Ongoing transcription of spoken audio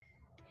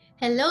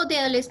Hello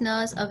there,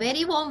 listeners. A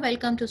very warm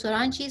welcome to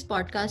Soranchi's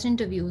podcast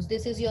interviews.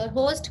 This is your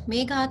host,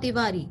 Megha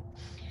Tiwari.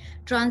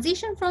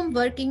 Transition from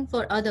working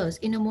for others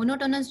in a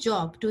monotonous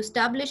job to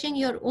establishing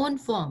your own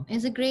firm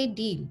is a great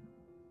deal.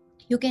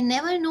 You can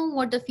never know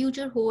what the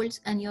future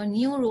holds, and your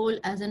new role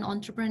as an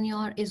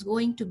entrepreneur is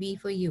going to be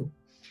for you.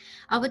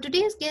 Our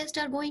today's guests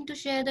are going to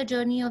share the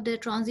journey of their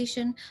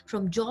transition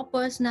from job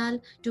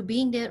personnel to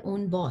being their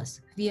own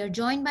boss. We are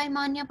joined by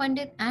Manya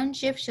Pandit and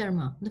Shiv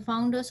Sharma, the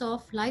founders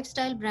of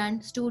lifestyle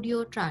brand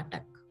Studio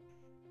Tratak.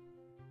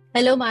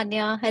 Hello,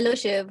 Manya. Hello,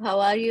 Shiv. How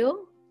are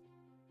you?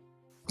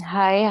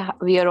 Hi,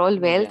 we are all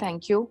well, Yeah.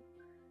 thank you.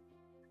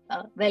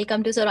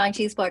 Welcome to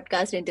Soranchi's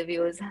podcast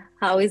interviews.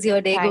 How is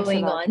your day Thanks a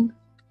going lot. on?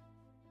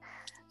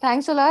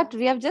 Thanks a lot.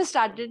 We have just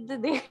started the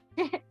day.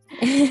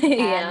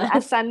 Yeah. And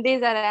as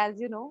Sundays are, as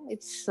you know,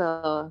 it's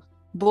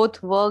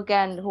both work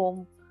and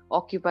home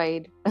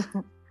occupied.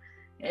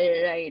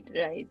 Right.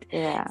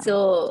 Yeah.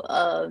 So,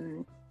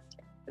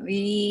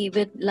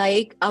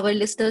 our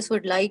listeners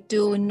would like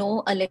to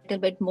know a little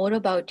bit more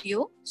about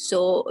you.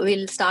 So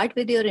we'll start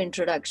with your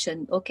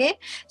introduction. Okay.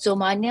 So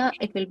Manya,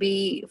 it will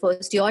be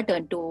first your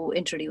turn to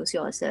introduce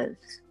yourself.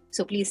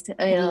 So please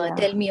Yeah.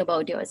 tell me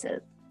about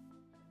yourself.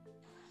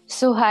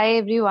 So, hi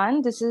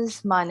everyone, this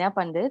is Manya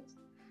Pandit.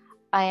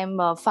 I am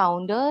a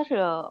founder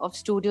of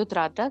Studio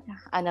Tratak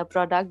and a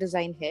product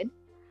design head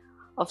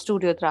of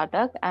Studio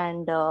Tratak,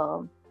 and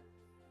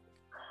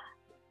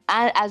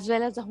as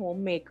well as a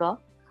homemaker.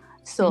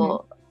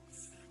 So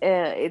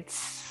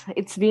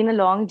it's been a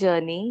long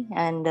journey,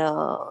 and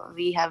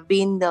we have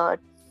been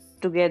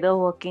together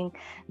working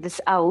this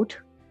out,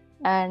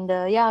 and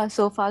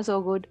so far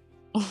so good.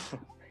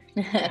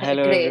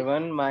 Hello Great.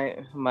 everyone.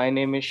 My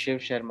name is Shiv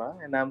Sharma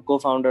and I'm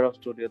co-founder of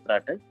Studio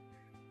Tratak.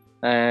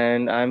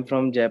 And I'm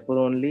from Jaipur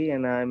only,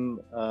 and I'm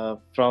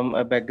from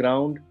a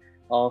background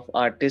of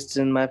artists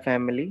in my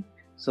family.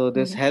 So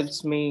this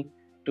helps me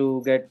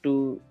to get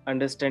to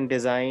understand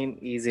design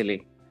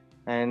easily.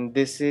 And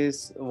this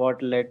is what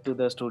led to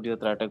the Studio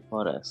Tratak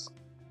for us.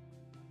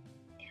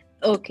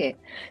 Okay,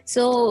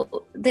 so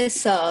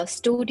this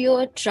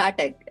Studio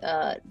Tratak,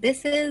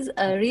 this is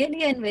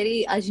really a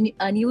very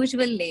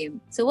unusual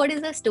name. So, what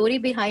is the story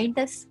behind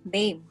this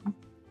name?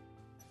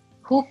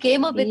 Who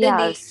came up with the name?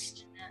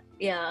 Yes.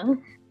 Yeah.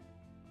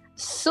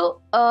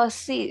 So,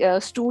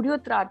 Studio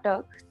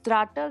Tratak.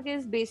 Tratak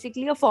is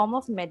basically a form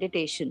of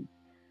meditation.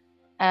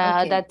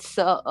 Okay.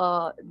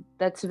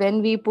 That's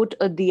when we put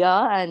a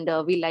diya and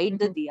we light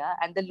the diya,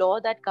 and the law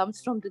that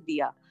comes from the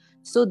diya.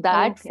 So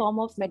that Okay. form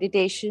of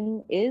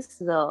meditation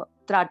is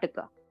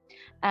Trataka.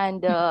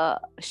 And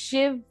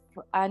Shiv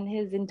and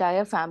his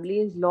entire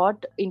family is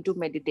lot into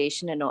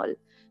meditation and all.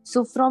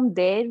 So from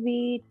there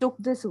we took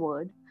this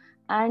word,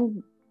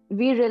 and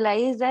we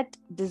realized that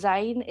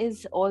design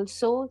is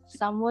also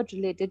somewhat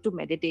related to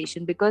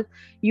meditation, because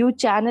you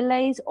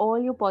channelize all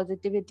your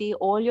positivity,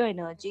 all your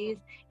energies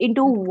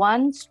into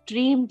one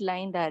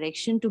streamlined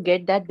direction to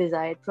get that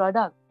desired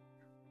product.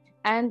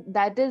 And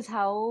that is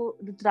how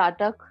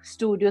the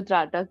Studio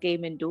Tratak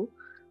came into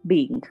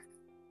being.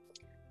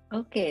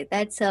 Okay,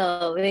 that's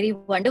a very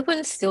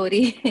wonderful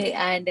story,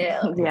 and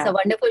it's a Yeah.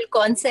 wonderful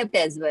concept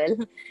as well.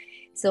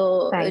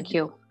 So, Thank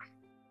you.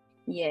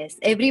 yes,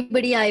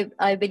 everybody,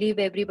 I believe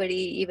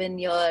everybody, even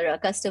your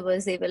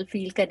customers, they will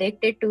feel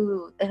connected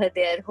to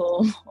their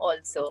home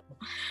also,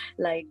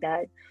 like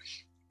that.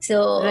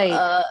 So,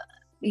 Right.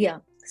 yeah.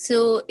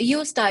 So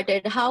you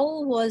started. How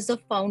was the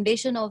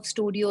foundation of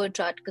Studio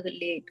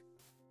Tratak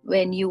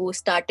when you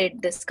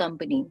started this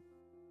company?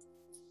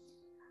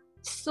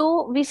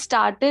 So we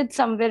started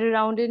somewhere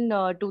around in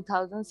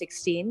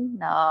 2016.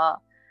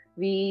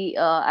 We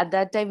At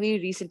that time we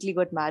recently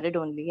got married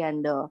only,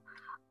 and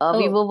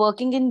we were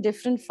working in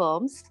different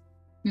firms.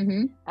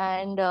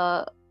 And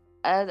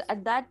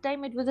at that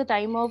time it was a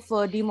time of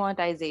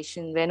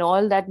demonetization, when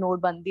all that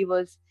Notbandi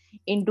was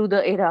into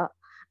the era,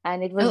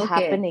 and it was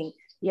happening.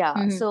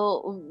 Yeah. So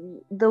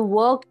the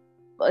work,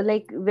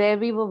 like where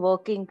we were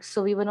working,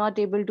 so we were not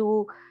able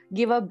to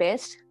give our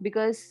best,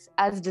 because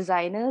as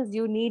designers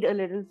you need a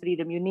little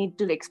freedom, you need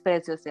to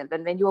express yourself,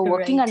 and when you are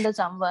working under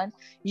someone,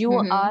 you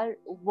are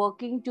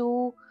working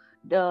to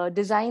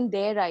design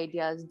their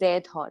ideas,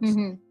 their thoughts,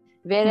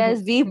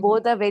 whereas we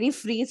both are very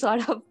free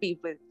sort of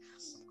people.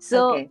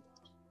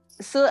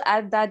 So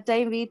at that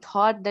time we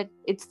thought that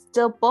it's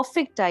the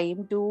perfect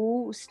time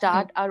to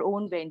start our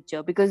own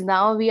venture, because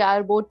now we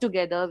are both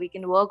together, we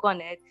can work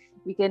on it,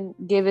 we can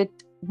give it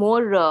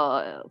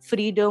more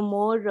freedom,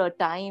 more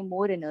time,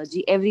 more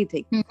energy,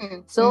 everything.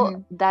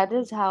 So that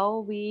is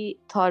how we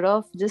thought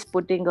of just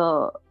putting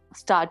a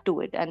start to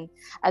it. And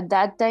at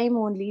that time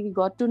only we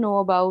got to know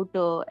about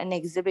an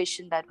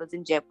exhibition that was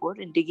in Jaipur,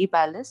 in Diggi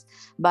Palace,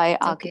 by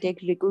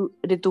architect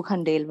Ritu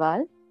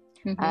Khandelwal.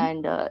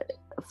 And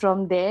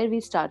from there we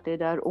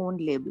started our own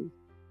label.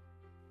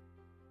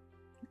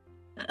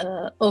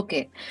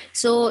 Okay,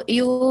 so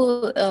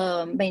you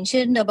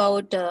mentioned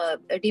about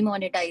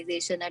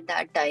demonetization at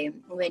that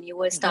time when you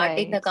were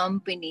starting the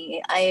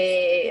company.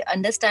 I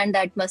understand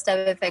that must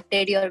have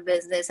affected your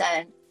business,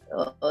 and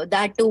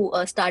that too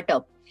a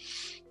startup.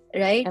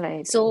 right?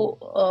 Right.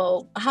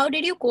 So how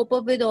did you cope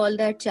up with all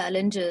that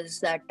challenges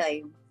that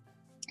time?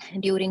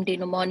 During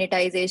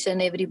monetization,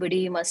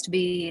 everybody must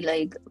be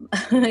like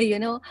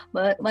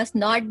must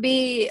not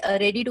be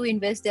ready to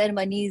invest their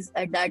monies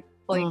at that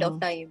point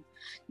of time.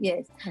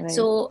 Yes. Right.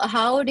 So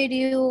how did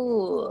you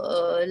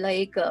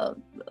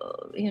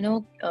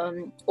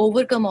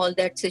overcome all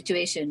that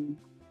situation?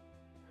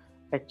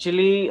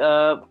 Actually,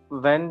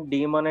 when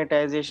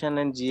demonetization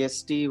and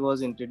GST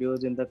was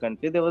introduced in the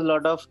country, there was a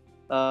lot of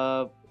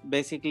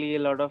basically a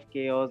lot of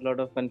chaos, a lot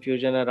of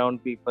confusion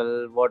around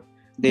people, what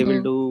they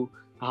will do,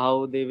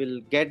 how they will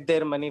get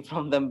their money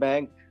from the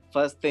bank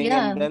first thing,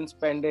 and then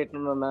spend it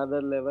on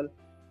another level.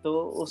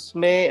 So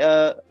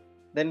usme,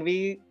 then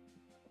we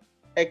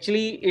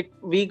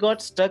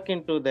got stuck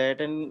into that,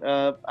 and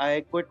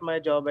I quit my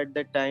job at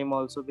that time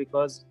also,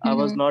 because I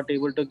was not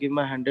able to give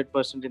my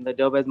 100% in the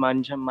job. As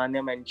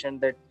Manya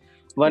mentioned, that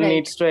one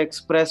needs to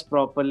express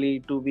properly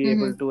to be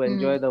able to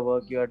enjoy the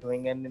work you are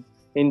doing. And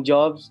in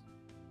jobs,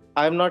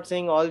 I'm not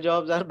saying all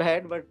jobs are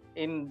bad, but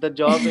in the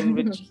job in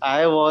which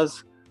I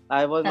was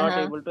not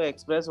able to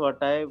express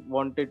what I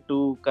wanted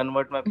to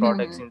convert my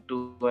products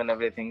into and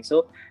everything.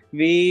 So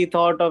we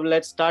thought of,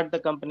 let's start the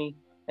company.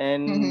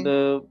 And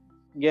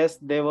yes,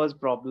 there was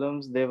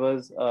problems. There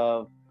was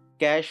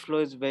cash flow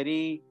is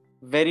very,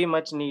 very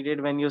much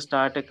needed when you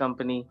start a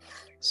company.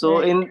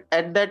 So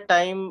at that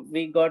time,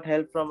 we got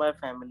help from our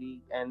family,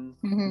 and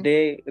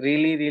they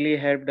really, really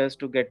helped us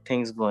to get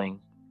things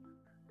going.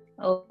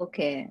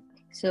 Okay.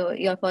 So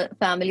your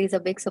family is a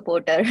big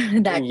supporter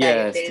that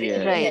Yes, time. They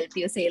yes. really helped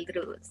you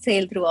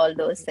sail through all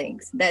those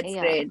things. That's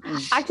great.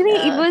 Actually,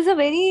 it was a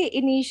very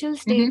initial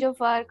stage of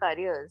our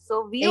career.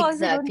 So we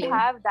also don't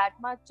have that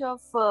much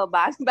of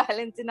bank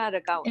balance in our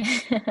account.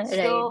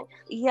 So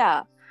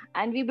yeah.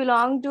 And we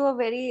belong to a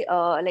very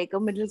like a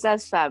middle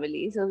class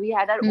family. So we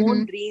had our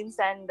own dreams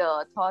and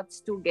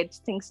thoughts to get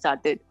things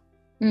started.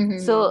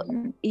 So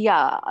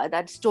yeah,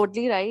 that's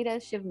totally right.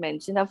 As Shiv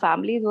mentioned, our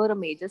families were a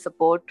major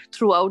support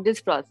throughout this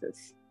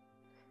process.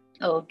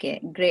 Okay,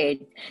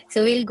 great.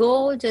 So we'll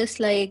go just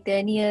like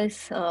 10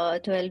 years,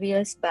 12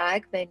 years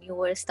back when you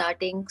were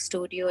starting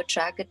Studio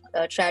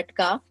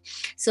Tratka.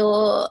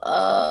 So,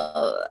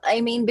 I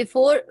mean,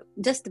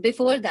 just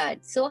before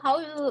that, so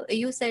how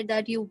you said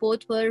that you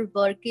both were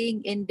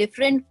working in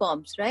different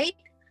firms, right?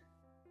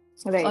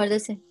 Right. Or the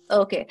same?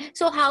 Okay.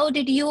 So how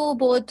did you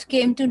both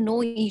came to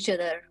know each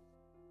other?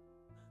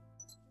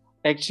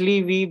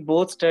 Actually, we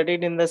both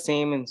studied in the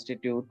same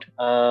institute,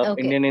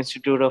 Indian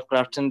Institute of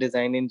Crafts and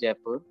Design in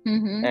Jaipur.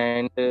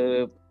 And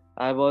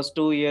I was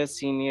 2 years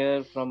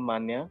senior from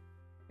Manya.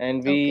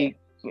 And we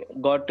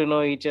got to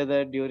know each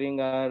other during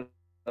our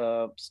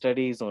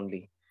studies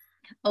only.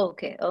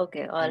 Okay,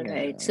 all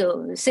right.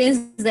 So since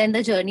then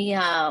the journey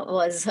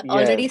was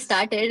already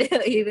started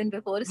even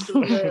before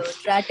Studio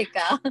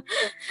Tratica.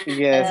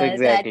 Yes,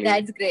 exactly.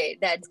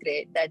 That's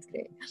great.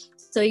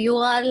 So you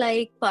are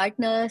like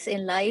partners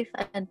in life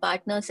and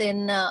partners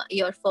in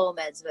your firm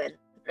as well,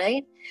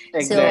 right?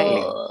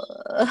 Exactly.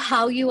 So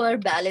how you are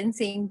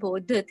balancing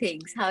both the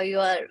things, how you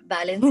are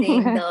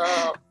balancing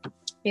the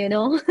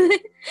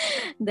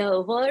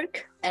the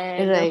work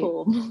and the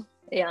home.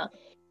 Yeah.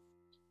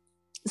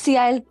 See,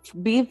 I'll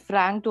be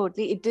frank,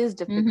 totally. It is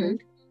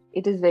difficult.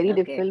 It is very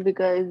difficult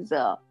because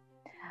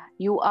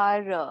you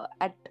are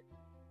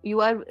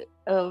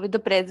with the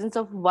presence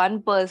of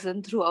one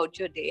person throughout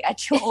your day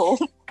at your home,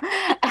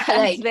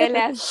 as well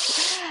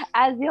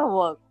as your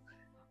work.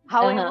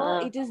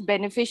 However, it is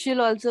beneficial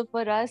also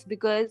for us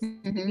because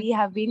we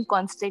have been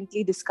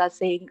constantly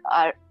discussing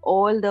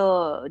all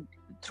the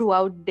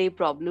throughout day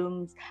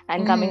problems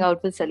and coming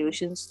out with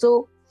solutions.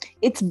 So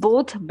it's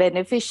both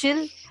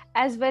beneficial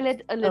as well as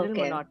a little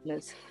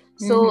monotonous.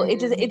 So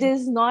it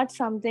is not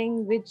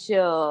something which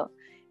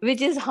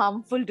is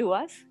harmful to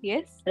us.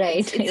 Yes,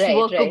 it's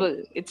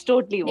workable. It's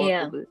totally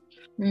workable.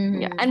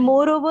 Yeah. And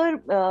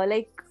moreover,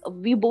 like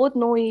we both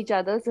know each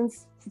other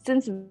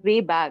since way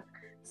back.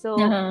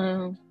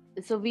 So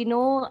so we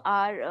know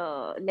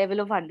our level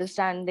of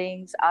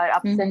understandings, our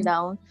ups and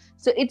downs.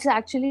 So it's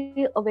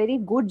actually a very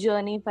good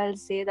journey, if I'll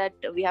say, that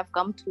we have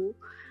come through,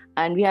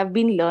 and we have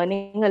been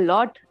learning a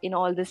lot in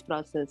all this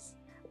process,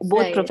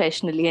 both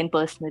professionally and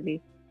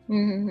personally.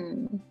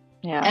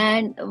 Yeah.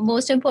 And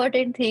most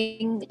important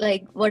thing,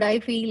 like what I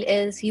feel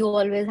is you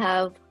always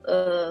have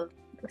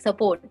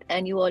support,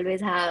 and you always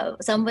have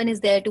someone is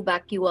there to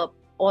back you up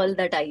all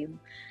the time.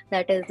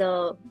 That is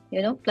the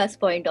plus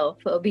point of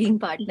being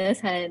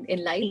partners and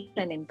in life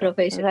and in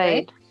profession,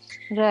 right?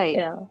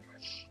 Yeah.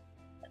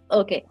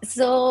 Okay,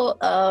 so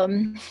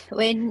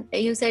when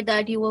you said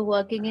that you were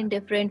working in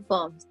different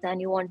firms and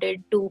you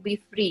wanted to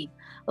be free,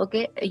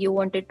 okay, you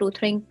wanted to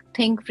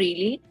think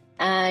freely,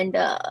 and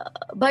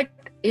but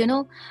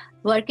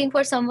working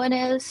for someone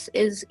else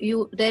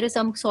there is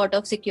some sort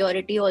of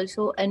security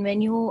also, and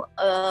when you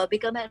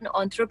become an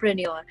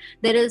entrepreneur,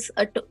 there is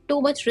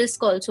too much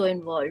risk also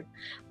involved,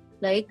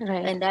 like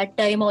and that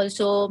time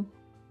also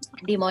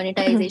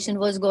demonetization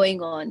was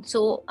going on.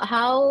 So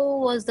how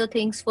was the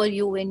things for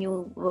you when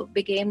you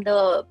became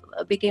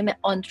an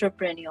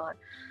entrepreneur?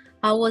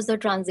 How was the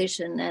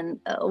transition,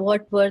 and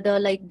what were the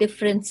like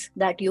difference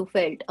that you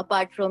felt,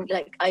 apart from,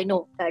 like, I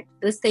know that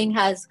this thing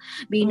has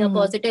been a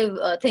positive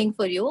thing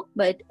for you,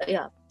 but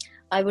yeah,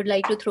 I would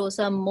like to throw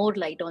some more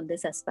light on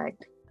this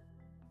aspect.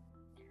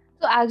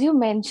 So as you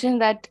mentioned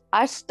that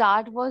our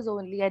start was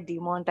only at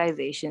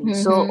demonetization.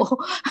 So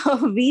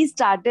we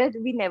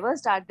never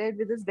started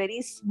with this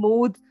very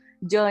smooth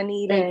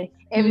journey, like Right.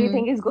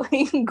 everything is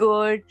going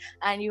good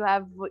and you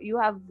have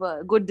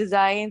good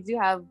designs, you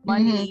have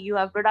money, you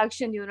have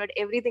production unit,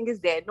 everything is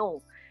there.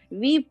 No,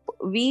 we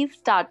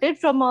started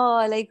from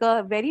a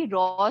very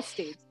raw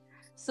stage.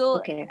 So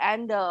Okay.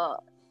 and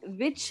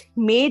which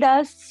made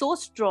us so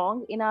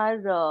strong in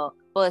our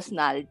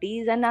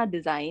personalities and our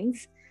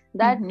designs,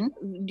 that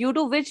due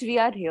to which we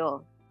are here.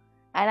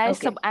 And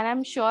Okay. and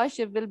I'm sure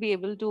Shiv will be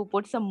able to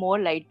put some more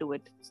light to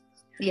it.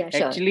 Yeah,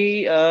 sure.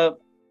 Actually,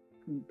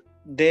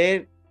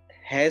 there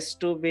has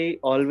to be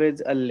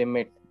always a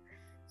limit.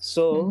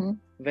 So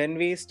when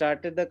we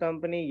started the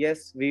company,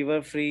 yes, we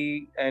were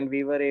free and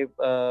we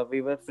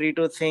were free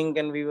to think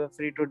and we were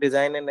free to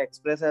design and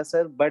express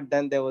ourselves. But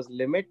then there was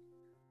limit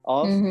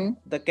of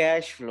the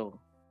cash flow.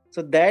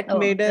 So that Oh,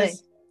 made right.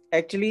 us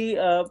actually.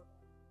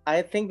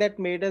 I think that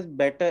made us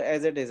better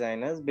as a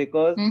designers,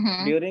 because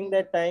during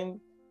that time,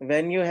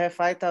 when you have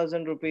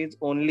 5,000 rupees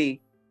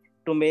only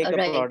to make a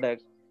Right.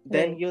 product,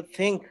 then Right. you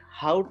think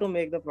how to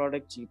make the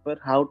product cheaper,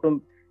 how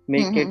to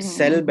make it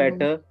sell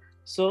better.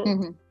 So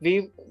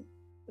we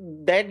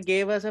that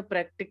gave us a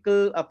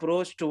practical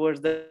approach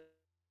towards the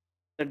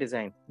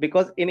design,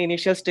 because in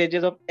initial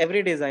stages of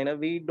every designer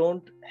we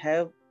don't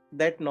have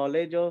that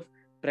knowledge of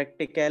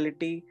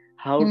practicality,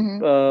 how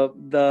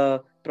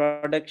the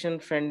production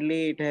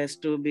friendly it has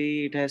to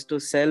be, it has to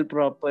sell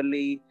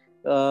properly.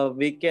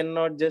 We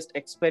cannot just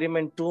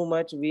experiment too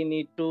much. We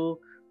need to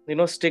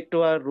stick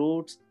to our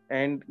roots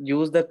and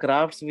use the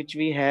crafts which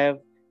we have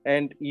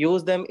and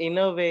use them in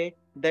a way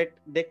that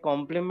they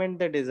complement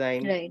the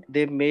design. Right.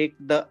 They make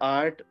the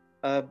art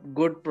a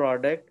good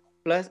product,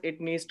 plus it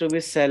needs to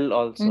be sell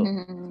also.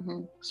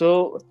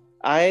 So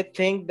I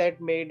think that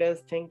made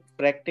us think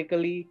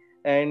practically.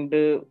 And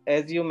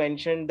as you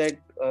mentioned that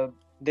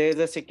there's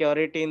a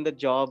security in the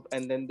job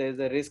and then there's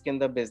a risk in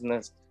the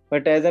business,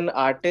 but as an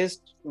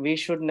artist we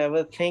should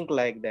never think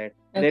like that.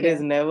 There is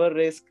Okay. never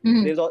risk.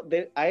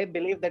 I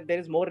believe that there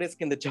is more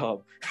risk in the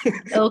job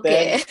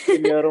Okay. than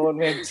in your own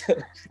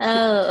venture.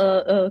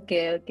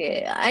 Okay,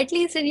 okay. At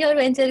least in your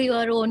venture,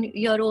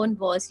 your own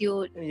boss.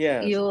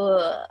 Yes,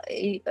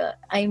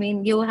 I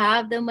mean, you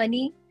have the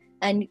money,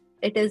 and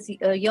it is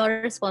your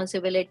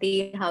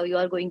responsibility how you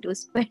are going to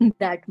spend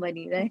that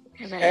money, right?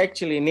 Right.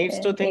 actually needs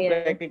to think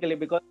Yeah. practically,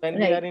 because when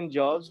we are Right. in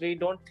jobs we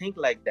don't think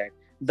like that.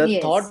 The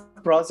thought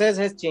Yes. process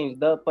has changed,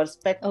 the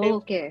perspective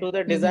Okay. to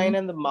the design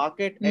and the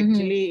market,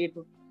 actually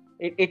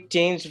it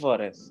changed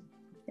for us.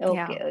 Okay.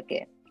 Yeah.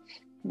 Okay.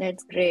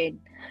 That's great.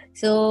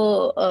 So,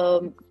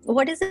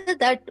 what is it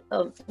that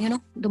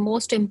the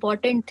most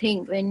important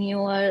thing when you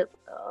are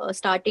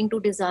starting to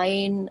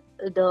design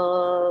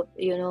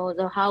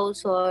the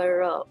house,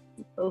 or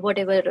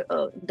whatever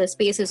the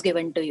space is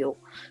given to you?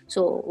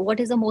 So, what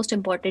is the most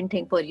important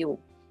thing for you?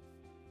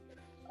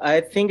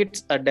 I think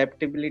it's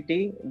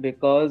adaptability,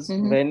 because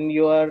when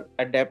you are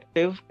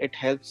adaptive it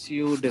helps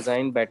you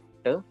design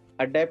better.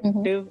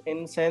 Adaptive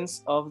in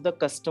sense of the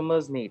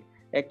customer's need.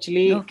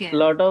 Actually, Okay. a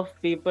lot of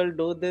people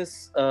do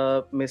this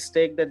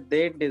mistake that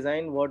they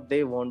design what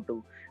they want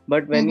to,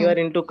 but when you are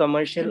into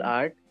commercial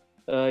art,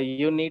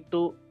 you need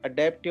to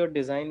adapt your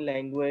design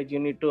language, you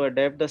need to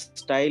adapt the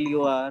style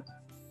you are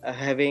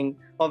having.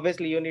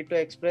 Obviously you need to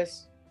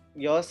express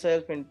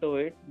yourself into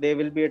it. There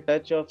will be a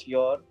touch of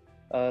your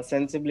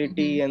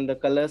sensibility and the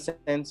color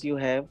sense you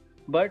have,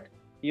 but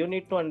you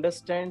need to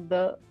understand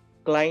the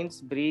client's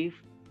brief,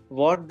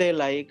 what they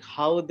like,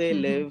 how they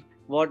live,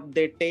 what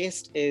their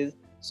taste is.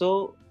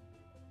 So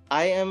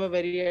I am a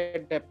very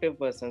adaptive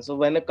person. So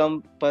when a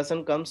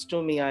person comes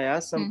to me, I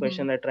ask some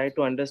question, I try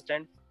to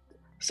understand.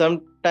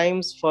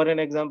 Sometimes, for an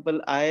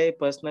example, I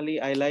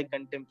like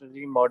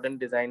contemporary modern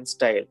design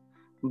style,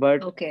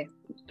 but Okay.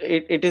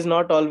 it is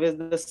not always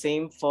the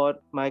same for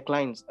my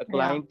clients. A Yeah.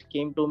 client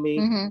came to me,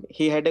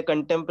 he had a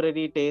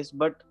contemporary taste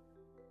but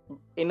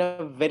in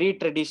a very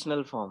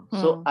traditional form,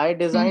 so I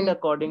designed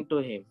according to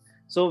him.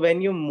 So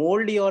when you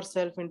mold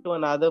yourself into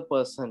another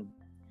person,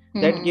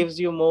 that gives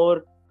you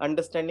more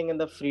understanding and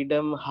the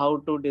freedom how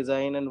to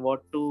design and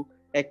what to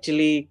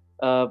actually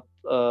uh,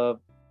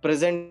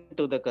 present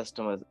to the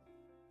customers.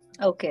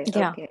 Okay.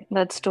 Yeah, Okay.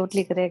 that's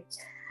totally correct.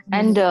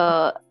 And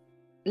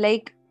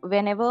like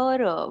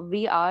whenever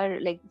we are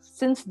like,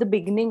 since the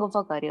beginning of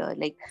our career,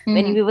 like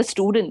when we were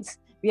students,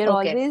 we are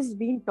Okay. always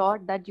being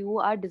taught that you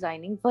are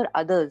designing for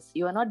others,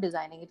 you are not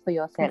designing it for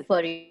yourself.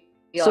 For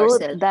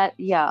yourself. So that,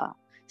 yeah,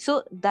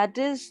 so that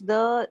is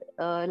the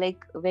like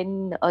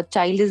when a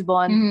child is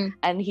born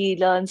and he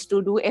learns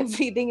to do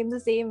everything in the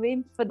same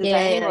way for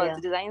designing, Yeah.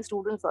 also design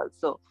students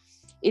also.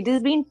 it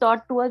is being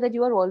taught to us that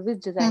you are always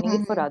designing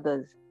it for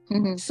others.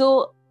 Mhm. So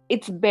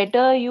it's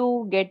better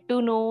you get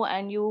to know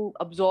and you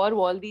absorb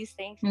all these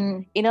things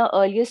Mhm. in an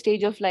earlier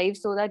stage of life,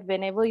 so that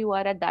whenever you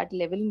are at that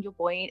level in your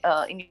point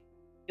in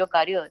your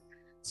career,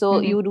 so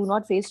you do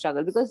not face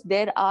struggle. Because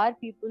there are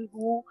people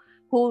who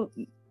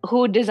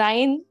who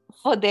design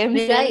for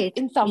themselves Right.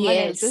 in someone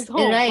else's Yes.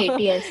 home. Right.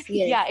 Yes.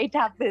 Yes. Yeah, it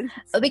happens.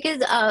 Because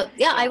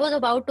yeah, I Yeah. was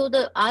about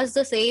to ask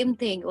the same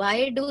thing.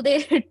 Why do they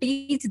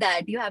teach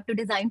that you have to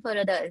design for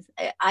others?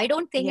 I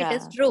don't think it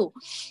is Yeah. true,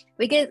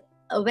 because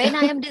when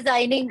I am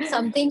designing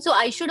something, so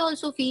I should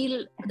also feel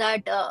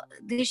that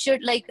this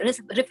should like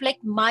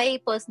reflect my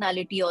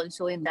personality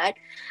also in that.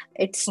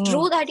 It's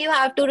true Mm, that you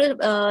have to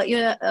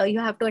you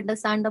have to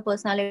understand the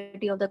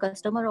personality of the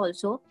customer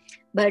also,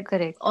 but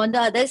correct. on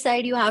the other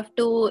side you have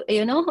to,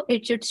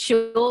 it should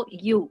show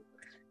you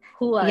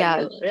who are you,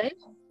 Yeah, right?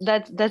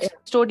 that's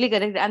totally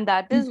correct, and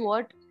that is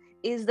what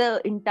is the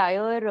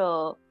entire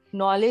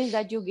knowledge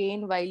that you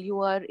gain while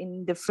you are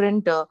in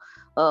different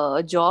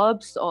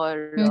jobs, or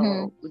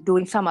Mm-hmm.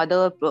 doing some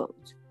other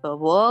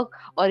work,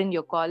 or in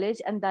your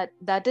college, and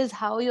that is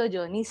how your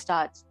journey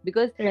starts.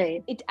 Because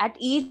Right. it at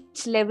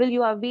each level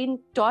you have been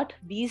taught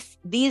these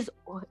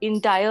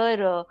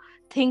entire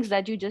things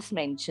that you just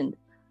mentioned.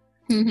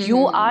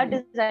 You are Mm-hmm.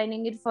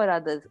 designing it for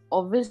others,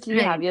 obviously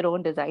you have Right. your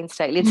own design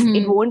style. It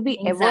Mm-hmm. won't be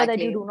ever that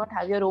you Exactly. do not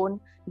have your own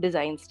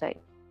design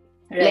style.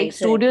 Like Right.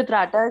 Studio Right.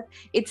 Trata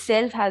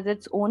itself has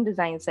its own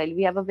design style.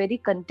 We have a very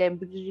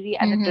contemporary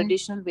and a Mm-hmm.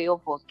 traditional way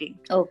of working.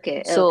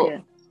 Okay. So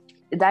Okay.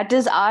 that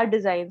is our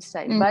design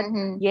style. But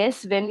Mm-hmm.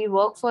 yes, when we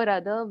work for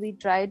other, we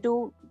try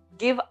to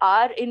give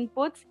our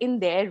inputs in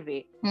their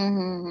way.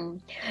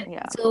 Mm-hmm.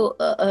 Yeah. So,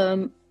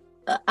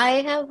 I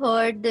have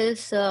heard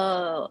this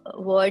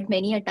word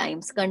many a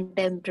times,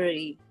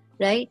 contemporary,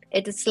 right?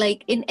 It is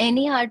like in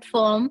any art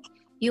form,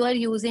 you are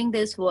using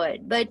this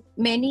word, but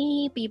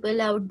many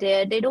people out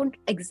there, they don't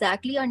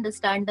exactly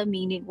understand the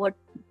meaning. What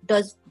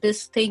does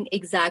this thing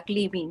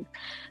exactly mean?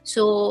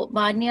 So,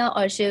 Manya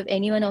or Shiv,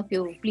 any one of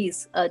you,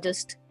 please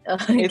just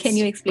can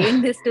you It's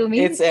explain this to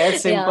me? it's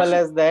as Yeah. simple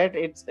as that.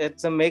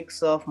 It's a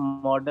mix of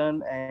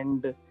modern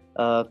and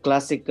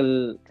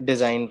classical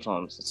design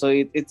forms. So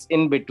it's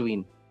in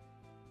between.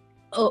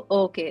 Oh,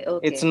 okay,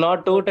 It's okay,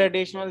 not too okay.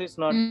 traditional, it's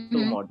not too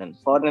Mm-hmm. modern.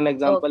 For an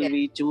example, Okay.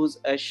 we choose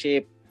a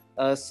shape,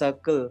 a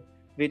circle,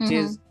 which Mm-hmm.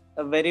 is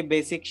a very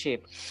basic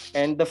shape,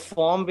 and the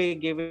form we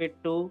give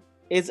it to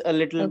is a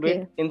little bit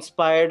Okay.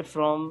 inspired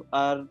from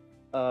our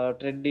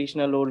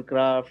traditional old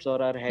crafts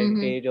or our Mm-hmm.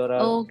 heritage or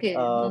our Okay,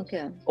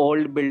 okay.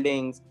 old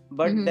buildings,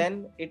 but Mm-hmm.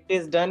 then it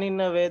is done in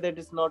a way that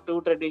is not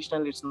too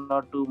traditional, it's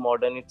not too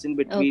modern, it's in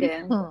between.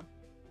 Okay.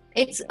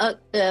 It's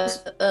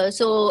Yeah.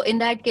 so in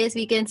that case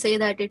we can say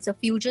that it's a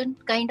fusion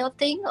kind of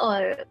thing,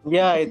 or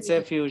Yeah, it's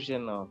a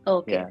fusion of,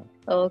 okay, yeah.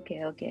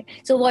 okay, okay.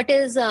 So what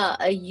is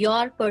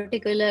your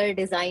particular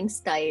design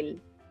style?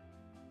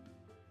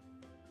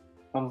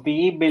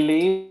 We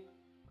believe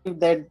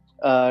that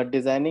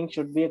designing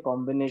should be a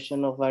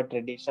combination of our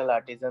traditional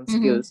artisan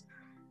skills,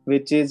 Mm-hmm.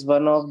 which is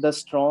one of the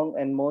strong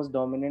and most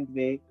dominant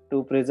way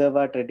to preserve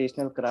our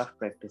traditional craft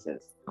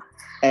practices.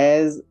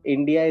 As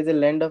India is a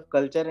land of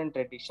culture and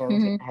traditions,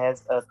 it Mm-hmm.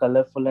 has a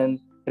colorful and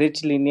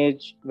rich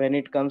lineage when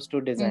it comes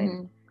to design.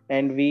 Mm-hmm.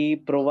 And we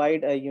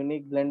provide a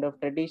unique blend of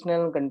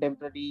traditional and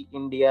contemporary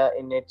India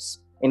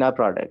in our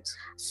products.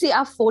 See,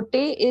 our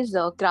forte is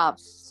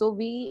crafts. So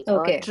we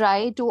Okay.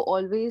 try to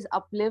always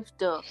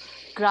uplift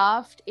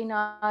craft in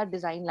our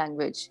design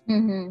language.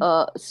 Mm-hmm.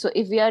 So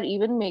if we are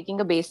even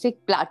making a basic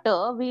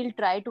platter, we'll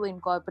try to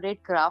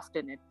incorporate craft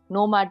in it.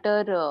 No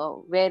matter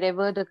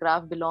wherever the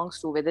craft belongs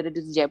to, whether it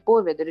is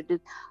Jaipur, whether it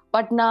is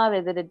Patna,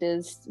 whether it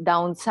is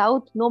down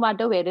south, no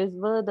matter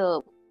wherever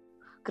the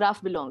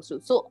craft belongs to.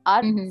 So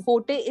our Mm-hmm.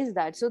 forte is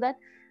that, so that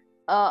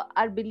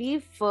our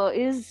belief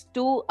is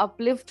to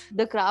uplift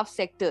the craft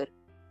sector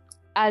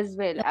as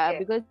well, Okay.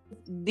 because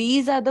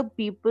these are the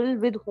people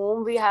with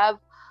whom we have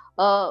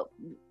uh,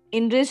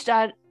 enriched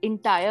our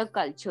entire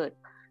culture.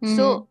 Mm-hmm.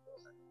 So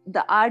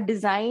our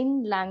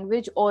design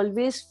language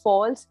always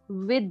falls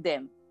with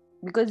them,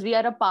 because we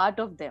are a part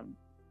of them.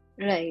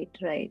 Right,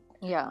 right.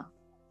 Yeah.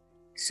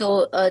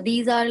 So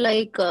these are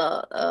like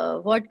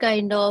what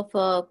kind of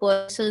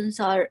persons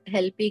are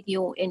helping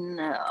you in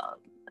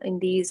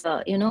these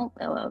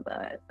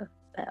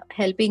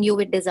helping you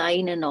with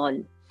design and all.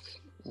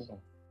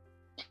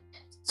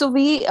 So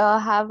we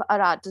have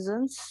our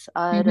artisans,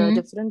 our Mm-hmm.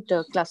 different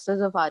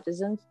clusters of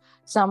artisans.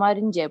 Some are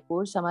in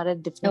Jaipur, some are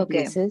at different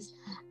Okay. places,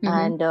 Mm-hmm.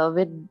 and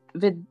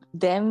with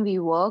them we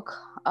work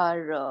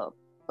our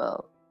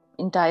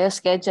entire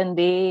sketch, and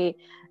they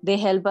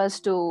help us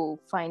to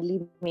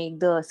finally make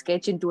the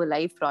sketch into a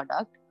live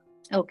product.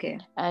 Okay.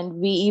 And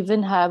we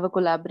even have a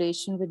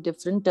collaboration with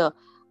different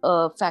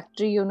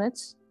factory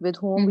units with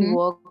whom we Mm-hmm.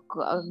 work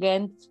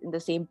again in the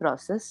same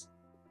process.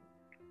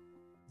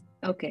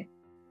 Okay.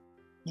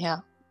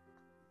 Yeah.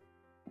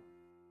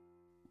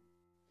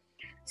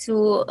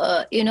 So,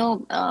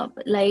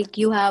 like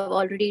you have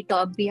already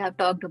talked, we have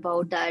talked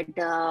about that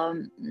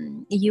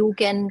you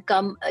can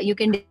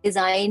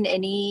design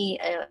any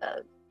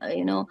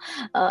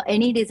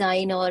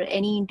design or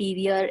any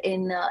interior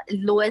in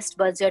lowest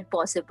budget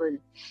possible,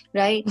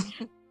 right?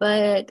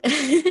 But,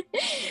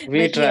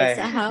 We but yes,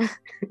 try.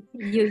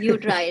 you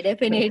try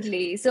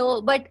definitely.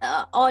 So, but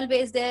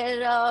always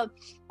there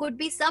could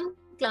be some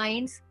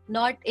clients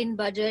not in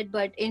budget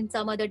but in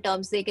some other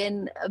terms they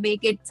can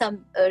make it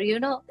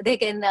they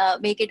can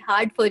make it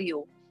hard for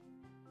you.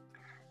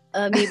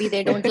 Maybe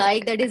they don't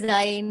like the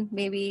design,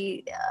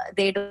 maybe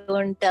they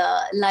don't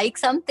like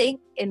something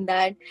in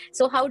that.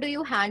 So how do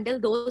you handle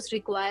those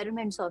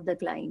requirements of the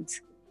clients?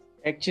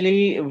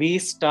 Actually, we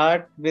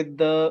start with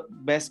the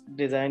best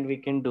design we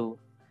can do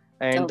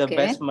and the Okay.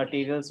 best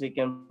materials we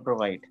can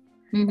provide.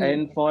 Mm-hmm.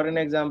 And for an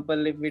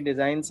example, if we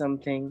design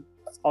something,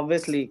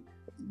 obviously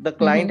the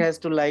client has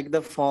to like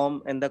the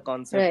form and the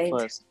concept Right.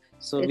 first.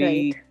 So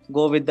we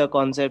go with the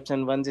concepts,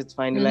 and once it's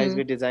finalized,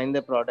 we design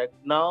the product.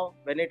 Now,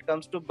 when it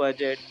comes to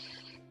budget,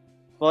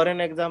 for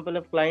an example,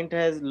 if client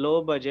has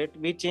low budget,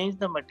 we change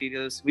the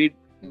materials. We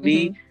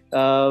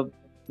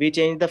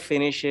change the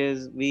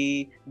finishes.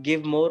 We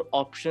give more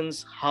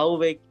options how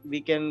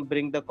we can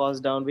bring the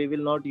cost down. We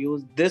will not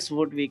use this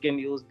wood, we can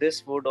use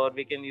this wood, or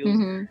we can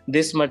use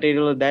this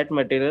material or that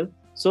material.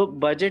 So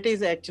budget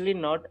is actually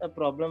not a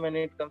problem when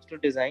it comes to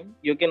design.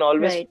 You can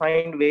always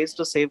find ways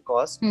to save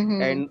cost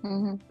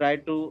and try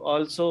to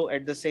also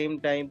at the same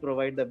time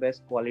provide the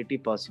best quality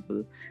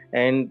possible.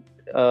 And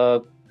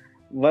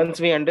once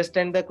we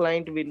understand the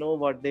client, we know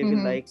what they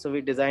will like, so we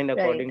design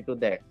according to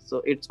that.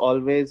 So it's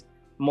always,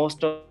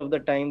 most of the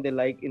time, they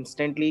like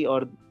instantly,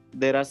 or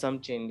there are some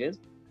changes,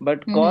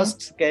 but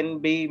costs can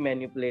be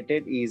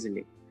manipulated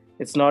easily.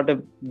 It's not a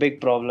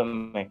big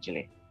problem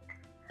actually.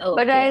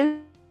 But I'll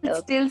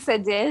still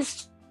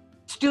suggest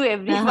to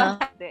everyone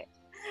out there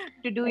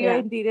to do your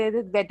interior.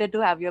 It's better to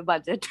have your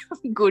budget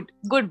good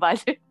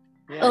budget.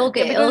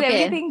 Because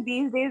everything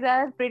these days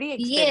are pretty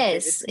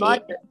expensive.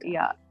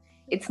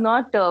 It's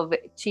not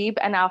cheap.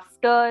 And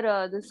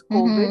after this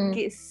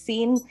COVID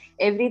scene,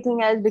 everything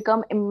has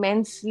become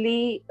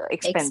immensely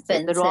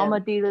expensive. The raw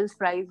materials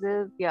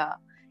prices,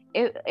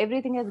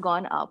 everything has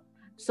gone up.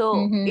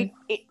 So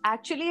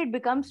it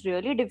becomes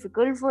really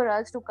difficult for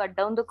us to cut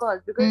down the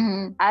cost,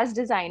 because as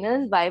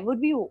designers, why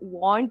would we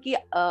want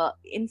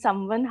in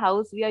someone's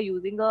house we are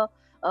using a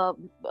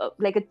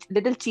like a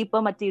little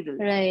cheaper material?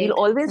 We'll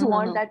always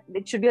want that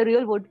it should be a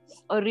real wood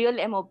or real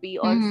MOP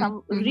or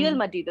some real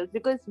materials,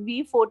 because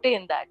we forte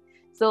in that.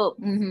 So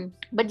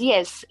but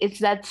yes,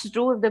 that's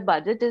true. If the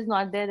budget is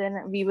not there,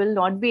 then we will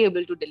not be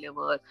able to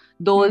deliver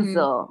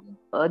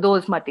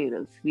those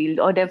materials.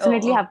 We'll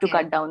definitely have to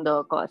cut down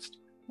the cost.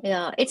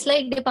 Yeah, it's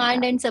like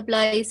demand and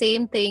supply,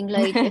 same thing.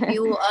 Like if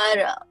you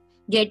are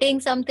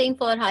getting something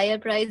for higher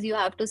price, you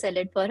have to sell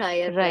it for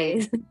higher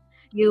price.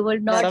 You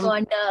would not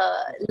want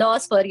a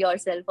loss for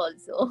yourself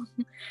also.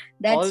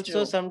 That's also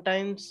true.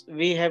 Sometimes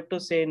we have to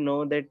say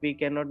no, that we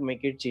cannot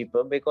make it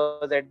cheaper,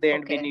 because at the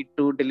end we need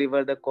to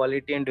deliver the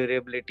quality and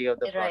durability of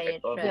the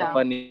product or the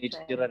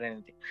furniture or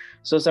anything.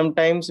 So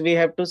sometimes we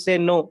have to say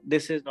no,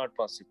 this is not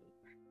possible,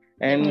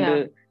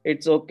 and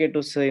it's okay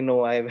to say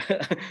no. I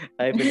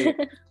believe.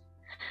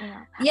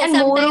 Yeah, and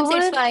sometimes moreover,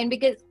 it's fine,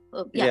 because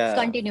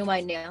continue,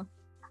 Manya.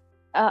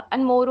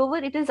 And moreover,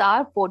 it is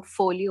our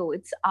portfolio,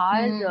 it's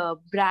our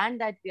brand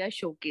that we are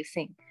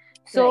showcasing.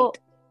 So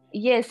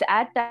yes,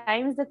 at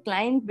times the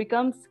client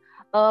becomes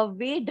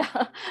way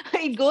down.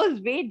 It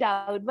goes way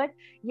down, but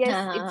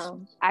yes, it's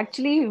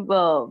actually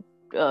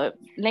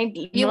like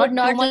you would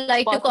not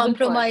like to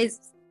compromise.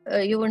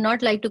 You would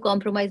not like to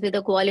compromise with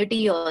the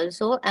quality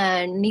also,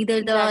 and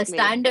neither the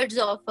standards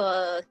of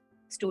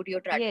Studio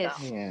Tratka.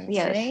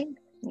 Yes. Right?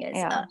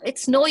 Yes.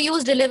 It's no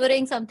use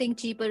delivering something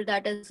cheaper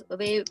that is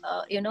way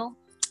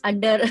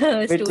under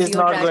which is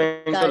not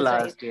going to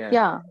last.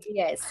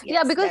 Yes.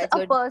 Because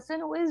a person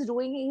who is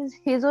doing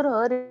his or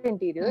her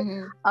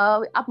interior,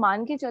 up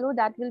मान के चलो,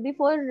 that will be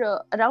for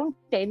around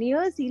 10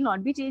 years. He'll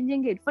not be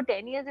changing it for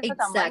 10 years. If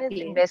someone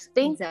is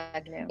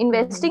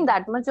investing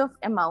that much of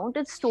amount,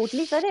 it's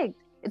totally correct.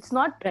 It's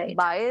not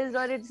biased,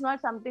 or it's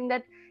not something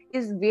that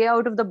is way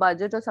out of the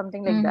budget or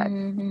something like that.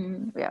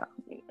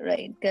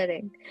 Right,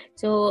 correct.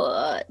 So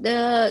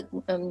the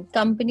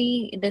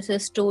company, this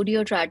is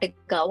Studio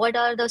Tratka. What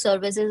are the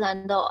services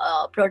and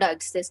the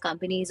products this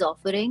company is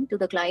offering to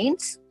the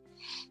clients?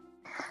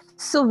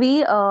 So we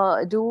we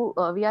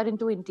are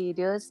into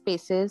interior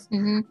spaces,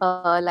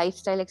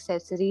 lifestyle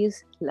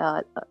accessories,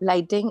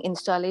 lighting,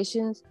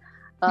 installations,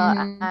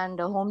 and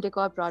home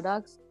decor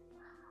products.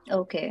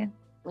 Okay.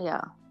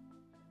 Yeah.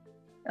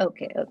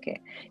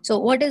 Okay. So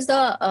what is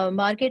the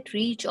market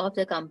reach of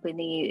the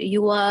company?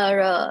 You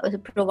are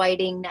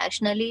providing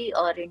nationally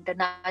or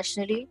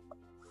internationally?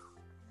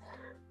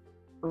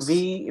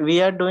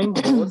 We are doing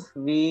both.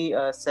 We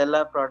sell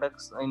our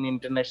products in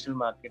international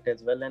market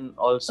as well, and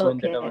also in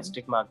the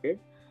domestic market.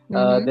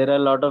 There are a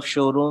lot of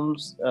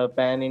showrooms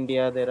pan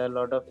India. There are a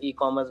lot of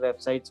e-commerce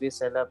websites. We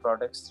sell our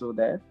products through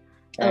there,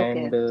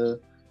 and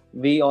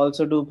we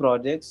also do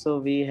projects, so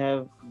we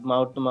have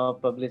mouth to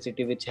mouth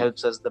publicity, which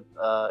helps us.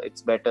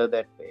 It's better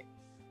that way.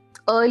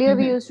 Earlier,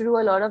 we Mhm. used to do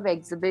a lot of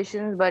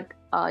exhibitions, but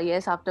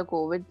yes, after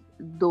COVID,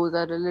 those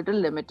are a little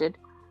limited.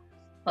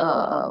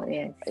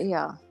 Yes.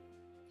 Yeah.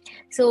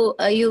 So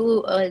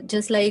you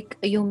just like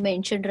you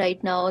mentioned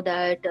right now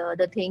that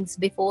the things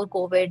before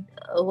COVID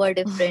were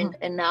different,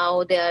 and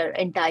now they are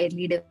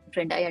entirely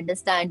different. I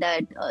understand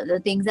that the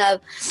things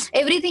have,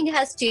 everything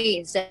has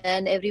changed,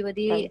 and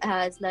everybody Right.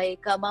 has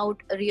like come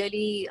out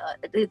really.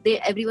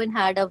 Everyone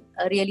had a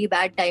really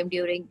bad time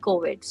during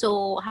COVID. So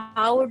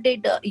how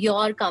did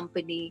your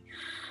company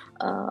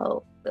uh,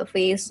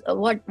 face?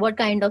 What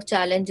kind of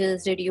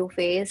challenges did you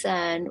face,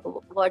 and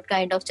what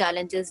kind of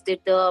challenges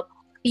did the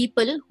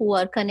people who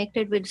are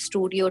connected with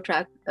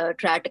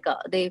Tratica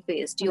they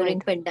faced during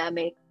Right.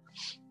 pandemic?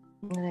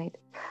 Right.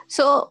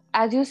 So,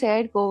 as you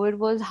said, COVID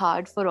was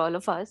hard for all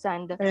of us,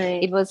 and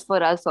Right. it was for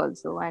us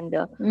also. And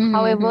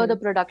however, Mm-hmm. the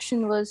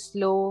production was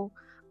slow,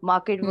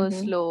 market was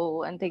Mm-hmm.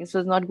 slow, and things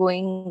was not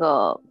going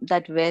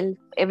that well.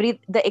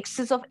 The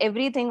excess of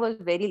everything was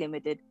very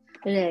limited.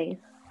 Right.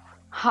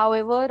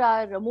 However,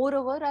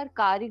 moreover, our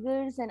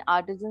karigars and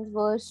artisans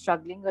were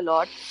struggling a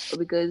lot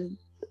because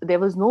there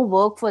was no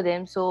work for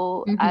them. So,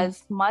 Mm-hmm.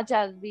 as much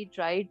as we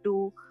tried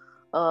to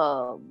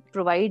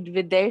provide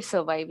with their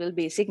survival,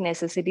 basic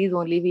necessities,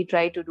 only we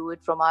try to do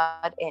it from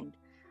our end.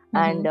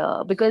 And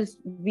Mm-hmm. because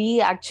we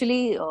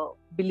actually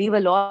believe a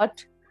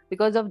lot,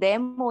 because of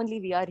them only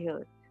we are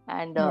here.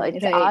 And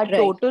it's our Right. Right.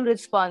 total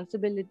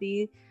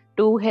responsibility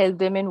to help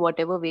them in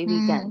whatever way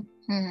we can.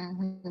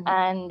 Mm-hmm.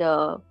 And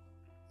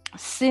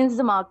since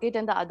the market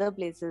and the other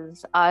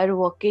places are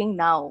working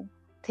now,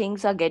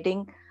 things are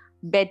getting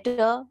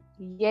better,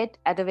 yet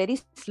at a very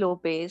slow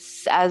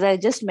pace. As I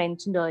just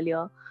mentioned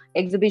earlier,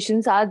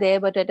 exhibitions are there,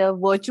 but at a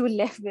virtual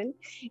level,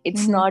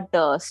 it's Mm-hmm.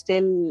 not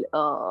still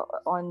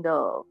on the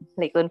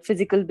like on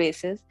physical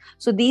basis.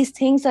 So these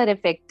things are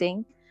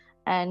affecting,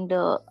 and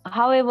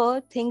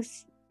however,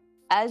 things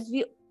as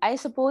we I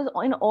suppose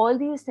in all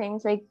these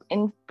things, like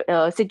in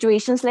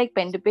situations like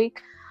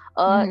pandemic,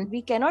 Mm-hmm. we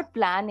cannot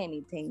plan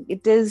anything.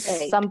 It is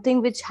Right.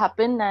 something which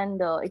happened,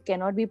 and it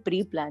cannot be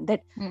pre-planned.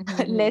 That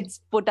Mm-hmm. let's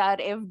put our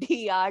FD,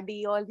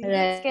 RD, all these things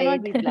Right.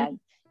 cannot be planned.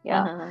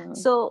 Yeah. Uh-huh.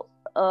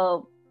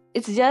 So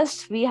it's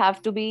just we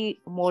have to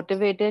be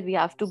motivated. We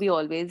have to be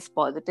always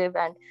positive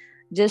and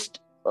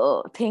just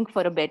think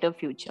for a better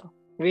future.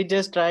 We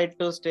just tried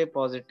to stay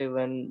positive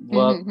and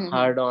work Mm-hmm.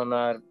 hard on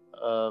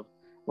our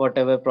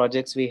whatever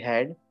projects we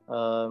had.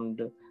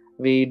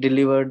 We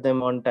delivered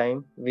them on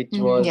time, which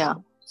Mm-hmm. was, Yeah.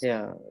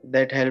 yeah,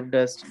 that helped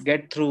us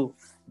get through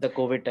the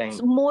COVID So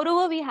time.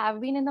 moreover, we have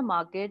been in the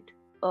market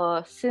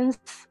since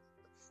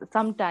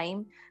some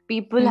time.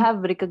 People Mm-hmm.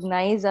 have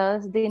recognized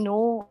us. They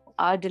know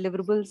our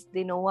deliverables.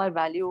 They know our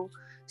value.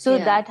 So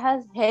Yeah. that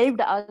has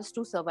helped us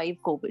to survive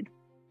COVID.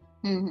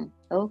 Mm-hmm.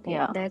 Okay,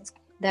 Yeah.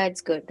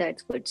 that's good.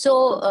 That's good. So,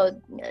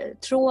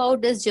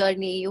 throughout this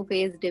journey, you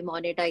faced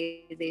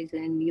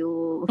demonetization,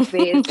 you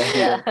faced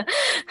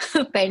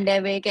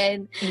pandemic,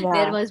 and there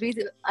Yeah. must be.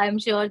 I'm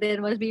sure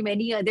there must be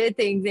many other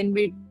things in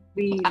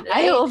between, right?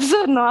 I hope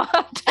so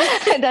not.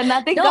 That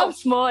nothing No,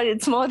 comes more.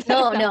 It's more than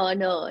no, enough.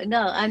 no, no,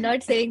 no. I'm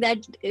not saying that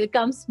it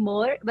comes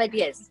more, but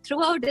yes,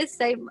 throughout this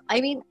time, I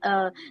mean,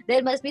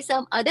 there must be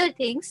some other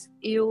things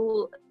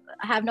you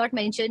have not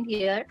mentioned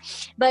here.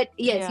 But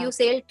yes, you Yeah.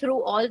 sailed through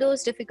all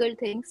those difficult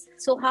things.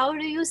 So, how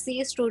do you see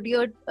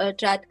Studio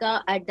Tratka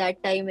at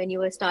that time when you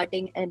were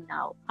starting and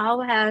now? How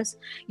has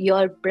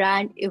your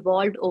brand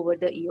evolved over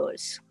the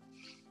years?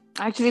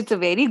 Actually, it's a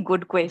very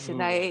good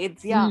question.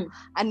 It's yeah, Mm.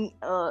 and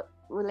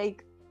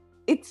like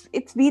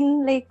it's been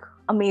like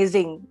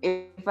amazing.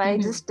 If I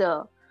just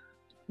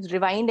Mm-hmm.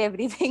 rewind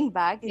everything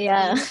back, it's been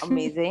Yeah.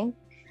 amazing.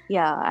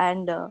 Yeah.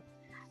 And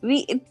we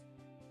it's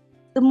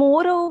the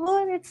moreover,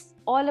 it's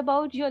all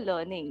about your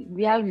learning.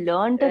 We have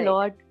learned a Right.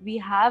 lot. We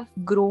have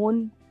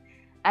grown,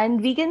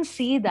 and we can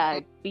see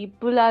that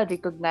people are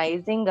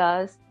recognizing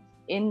us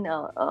in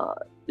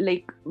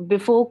like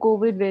before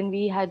COVID, when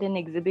we had an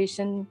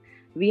exhibition,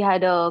 we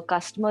had a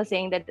customer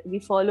saying that we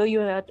follow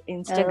you at Oh,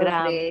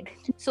 Instagram. great.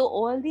 So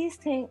all these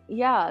things,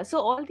 yeah, so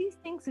all these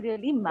things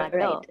really matter.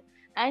 Right.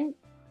 And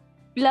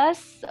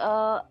plus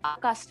our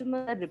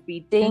customers are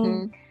repeating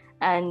Mm-hmm.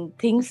 and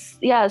things,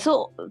 yeah,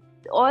 so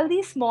all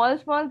these small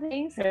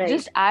things Right.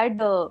 just add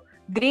a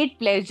great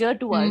pleasure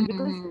to us,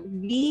 because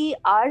Mm-hmm. we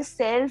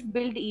ourselves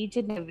build each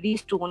and every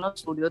stone of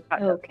Studio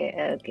Trata. Okay.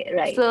 Okay.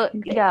 Right. So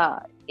Great. yeah,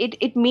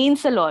 it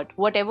means a lot.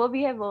 Whatever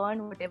we have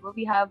earned, whatever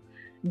we have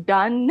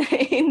done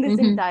in this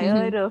Mm-hmm.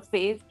 entire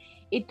phase,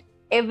 it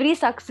every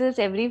success,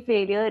 every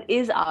failure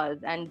is ours,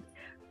 and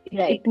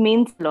Right. it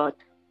means a lot.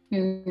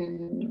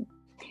 Mm.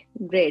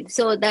 Great.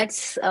 So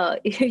that's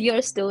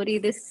your story.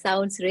 This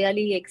sounds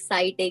really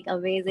exciting,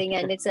 amazing,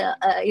 and it's a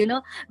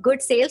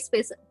good sales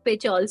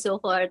pitch also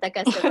for the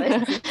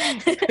customers.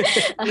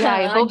 Yeah,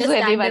 I hope so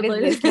everyone is Understandable.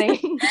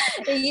 listening.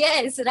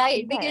 Yes,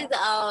 right. Yeah,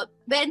 Because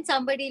when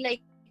somebody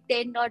like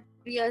 10 or 12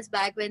 years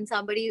back when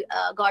somebody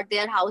got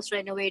their house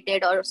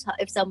renovated, or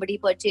if somebody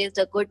purchased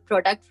a good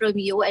product from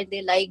you and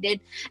they liked it,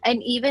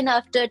 and even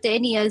after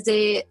 10 years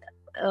they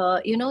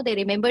they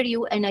remember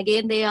you, and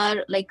again they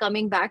are like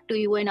coming back to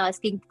you and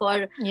asking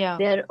for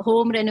their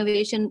home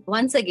renovation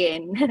once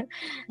again.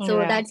 So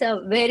that's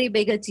a very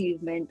big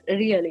achievement,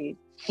 really.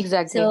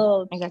 Exactly.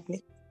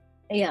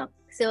 Yeah.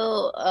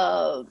 So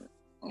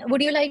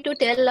would you like to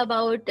tell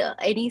about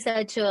any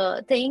such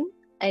thing,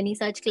 any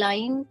such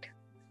client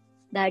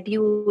that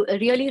you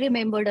really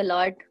remembered a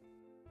lot?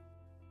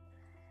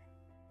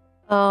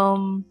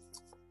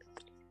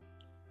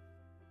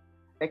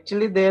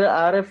 Actually, there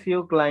are a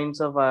few clients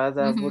of ours.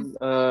 I would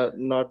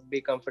not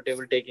be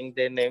comfortable taking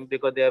their name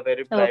because they are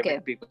very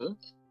private people.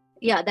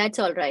 Yeah, that's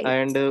all right.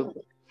 And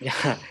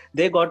yeah,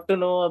 they got to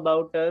know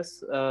about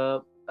us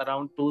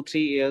around 2-3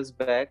 years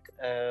back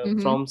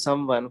from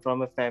someone,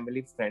 from a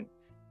family friend.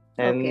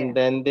 And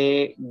then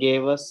they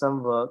gave us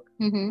some work,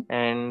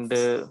 and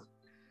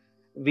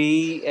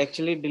we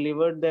actually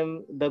delivered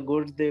them the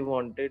goods they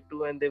wanted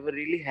to, and they were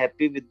really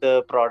happy with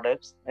the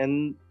products.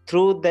 And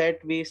through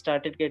that, we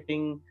started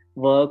getting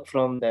work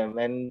from them,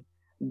 and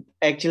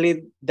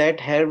actually that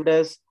helped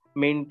us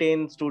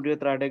maintain Studio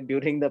Tratak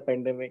during the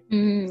pandemic.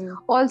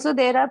 Also,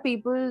 there are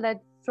people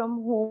that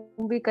from whom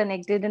we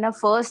connected in our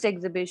first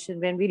exhibition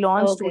when we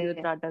launched Studio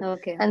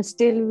Tratak, and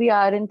still we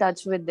are in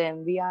touch with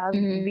them. We have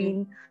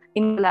been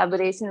in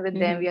collaboration with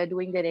them. We are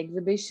doing their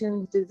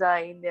exhibitions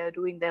design, they are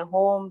doing their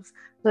homes.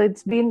 So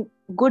it's been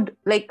good.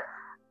 Like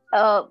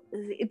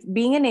it's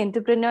being an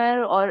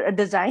entrepreneur or a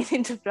design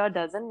entrepreneur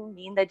doesn't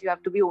mean that you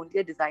have to be only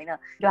a designer.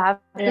 You have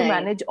to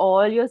manage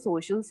all your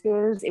social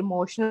skills,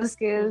 emotional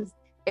skills,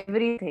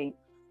 everything.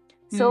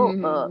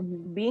 So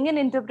being an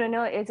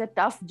entrepreneur is a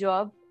tough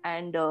job,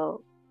 and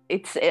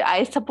it's,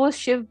 I suppose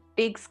Shiv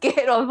takes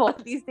care of all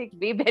these things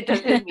way better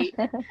than me.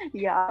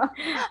 Yeah.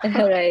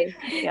 Right.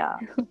 Yeah.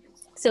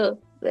 So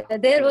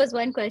there was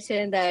one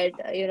question that,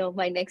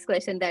 my next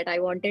question that I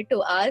wanted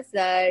to ask,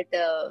 that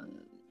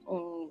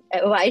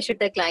why should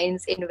the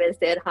clients invest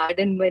their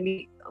hard-earned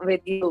money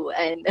with you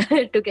and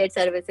to get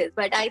services?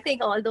 But I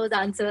think all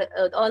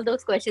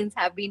those questions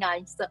have been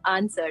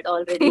answered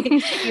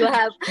already. You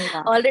have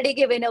already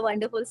given a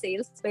wonderful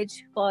sales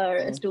pitch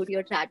for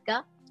Studio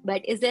Tratka.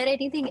 But is there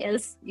anything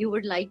else you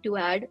would like to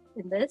add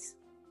in this?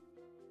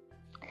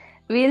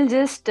 We'll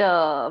just,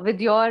 with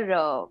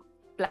your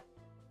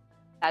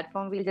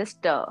platform, we'll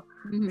just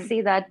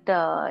say that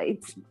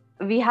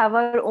we have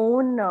our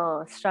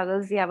own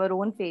struggles, we have our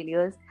own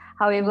failures.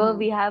 However,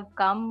 we have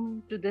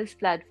come to this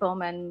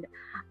platform, and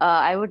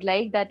I would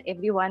like that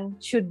everyone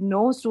should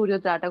know Studio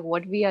Tratak,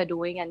 what we are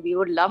doing, and we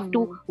would love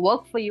to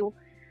work for you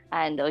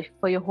and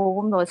for your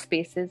home or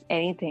spaces,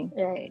 anything.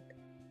 Right.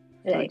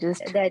 So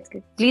just that's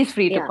good. Please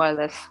free to call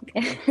us.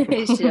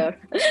 Sure.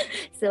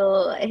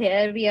 So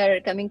here we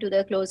are coming to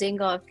the closing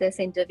of this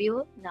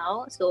interview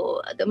now.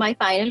 So my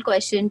final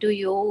question to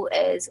you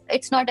is,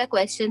 it's not a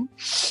question,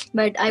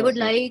 but I would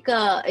like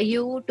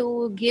you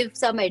to give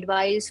some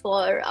advice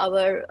for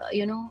our,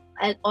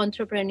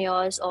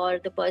 entrepreneurs or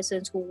the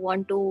persons who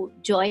want to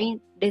join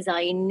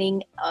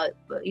designing,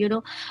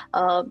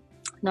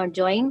 not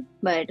join,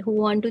 but who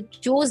want to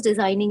choose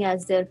designing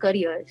as their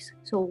careers.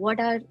 So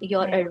what are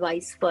your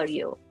advice for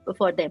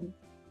them?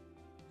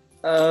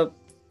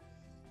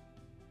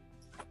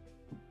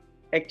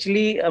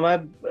 Actually,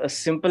 my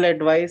simple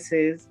advice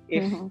is,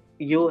 if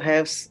you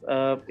have,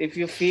 if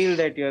you feel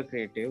that you are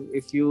creative,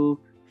 if you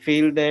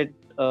feel that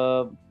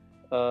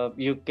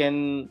you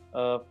can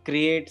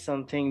create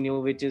something new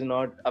which is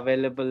not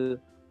available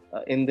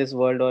in this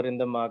world or in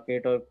the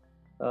market,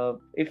 or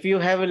if you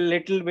have a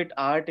little bit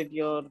art in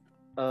your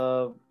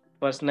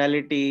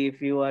personality,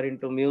 if you are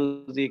into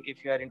music,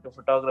 if you are into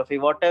photography,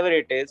 whatever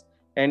it is,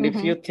 and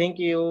if you think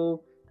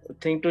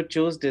to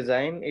choose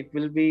design, it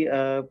will be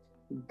a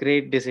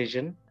great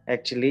decision.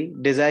 Actually,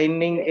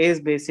 designing is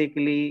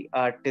basically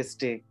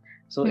artistic.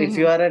 So if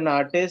you are an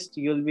artist,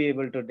 you'll be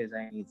able to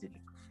design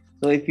easily.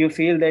 So if you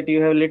feel that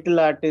you have little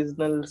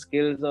artisanal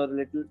skills or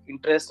little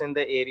interest in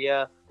the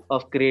area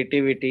of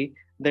creativity,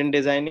 then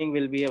designing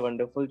will be a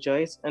wonderful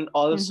choice. And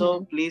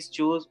also, please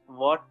choose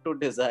what to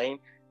design,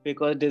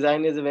 because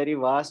design is a very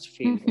vast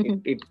field.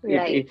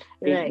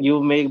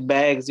 You make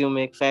bags, you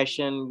make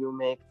fashion, you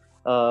make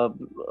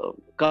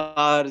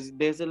cars.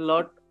 There's a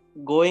lot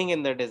going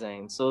in the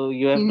design, so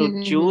you have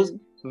to choose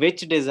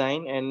which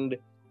design, and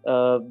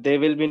there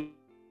will be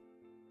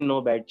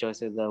no bad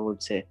choices, I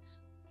would say.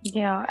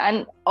 Yeah,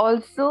 and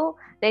also,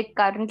 like,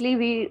 currently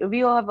we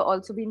have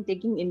also been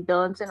taking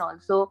interns, and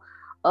also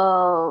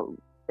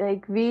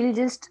like, we'll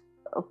just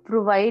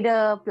provide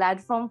a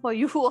platform for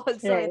you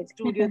also in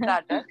Studio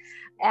Tratak,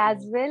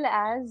 as well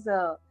as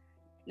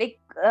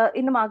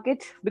in the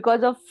market,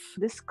 because of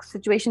this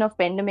situation of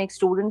pandemic,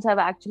 students have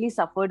actually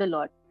suffered a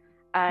lot,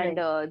 and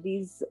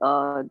these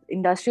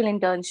industrial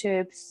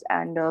internships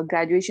and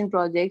graduation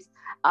projects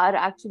are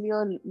actually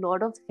a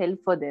lot of help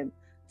for them.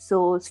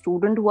 So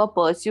students who are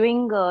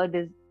pursuing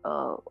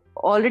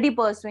already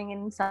pursuing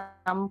in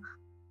some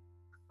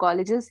corporate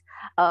colleges,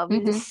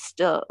 we'll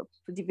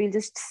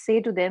just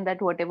say to them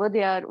that whatever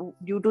they are,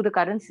 due to the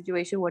current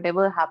situation,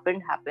 whatever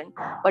happened,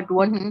 but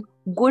what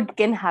good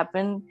can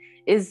happen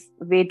is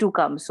way to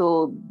come.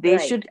 So they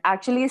should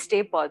actually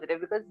stay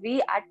positive, because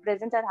we at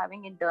present are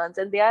having interns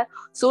and they are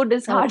so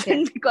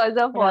disheartened because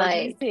of all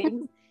these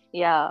things.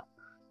 Yeah.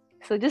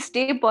 So just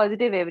stay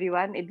positive,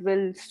 everyone. It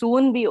will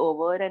soon be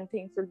over and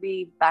things will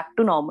be back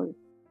to normal.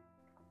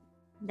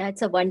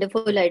 That's a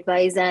wonderful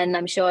advice, and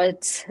I'm sure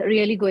it's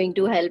really going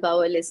to help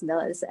our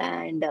listeners.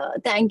 And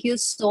thank you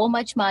so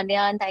much, Manya,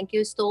 and thank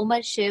you so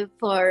much, Shiv,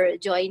 for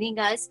joining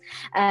us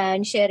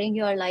and sharing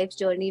your life's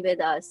journey with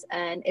us.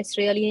 And it's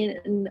really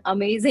an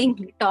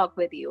amazing talk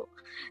with you.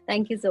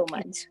 Thank you so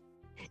much.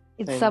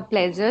 It's a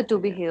pleasure to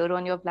be here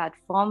on your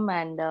platform,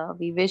 and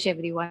we wish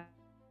everyone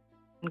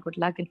good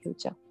luck in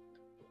future.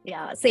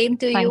 Yeah, same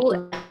to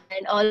you,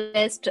 and all the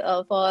best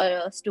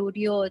for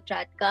Studio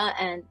Tratka,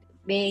 and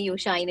may you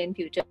shine in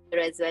future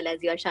as well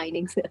as you are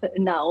shining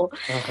now.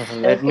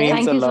 That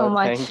means a lot. So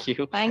much. Thank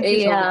you. Thank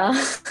you so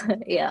much.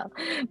 Yeah.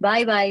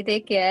 Bye.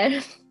 Take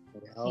care.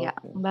 Yeah.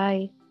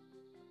 Bye.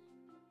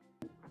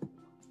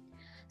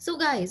 So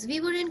guys, we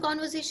were in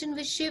conversation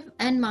with Shiv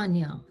and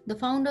Manya, the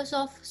founders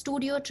of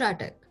Studio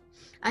Tratak.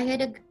 I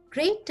had a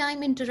great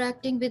time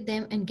interacting with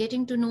them and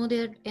getting to know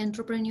their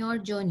entrepreneur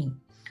journey.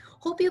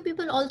 Hope you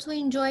people also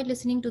enjoyed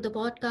listening to the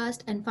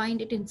podcast and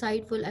find it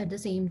insightful at the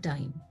same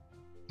time.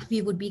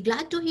 We would be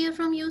glad to hear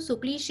from you, so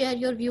please share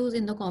your views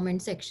in the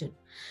comment section.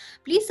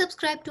 Please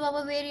subscribe to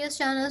our various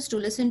channels to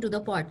listen to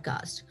the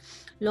podcast.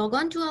 Log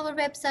on to our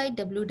website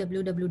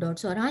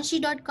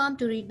www.swaranshi.com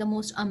to read the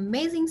most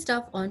amazing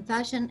stuff on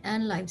fashion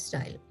and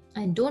lifestyle.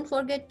 And don't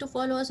forget to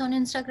follow us on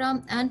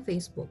Instagram and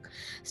Facebook.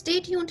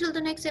 Stay tuned till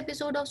the next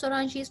episode of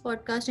Swaranshis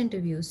podcast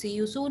interview. See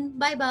you soon.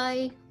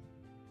 Bye-bye.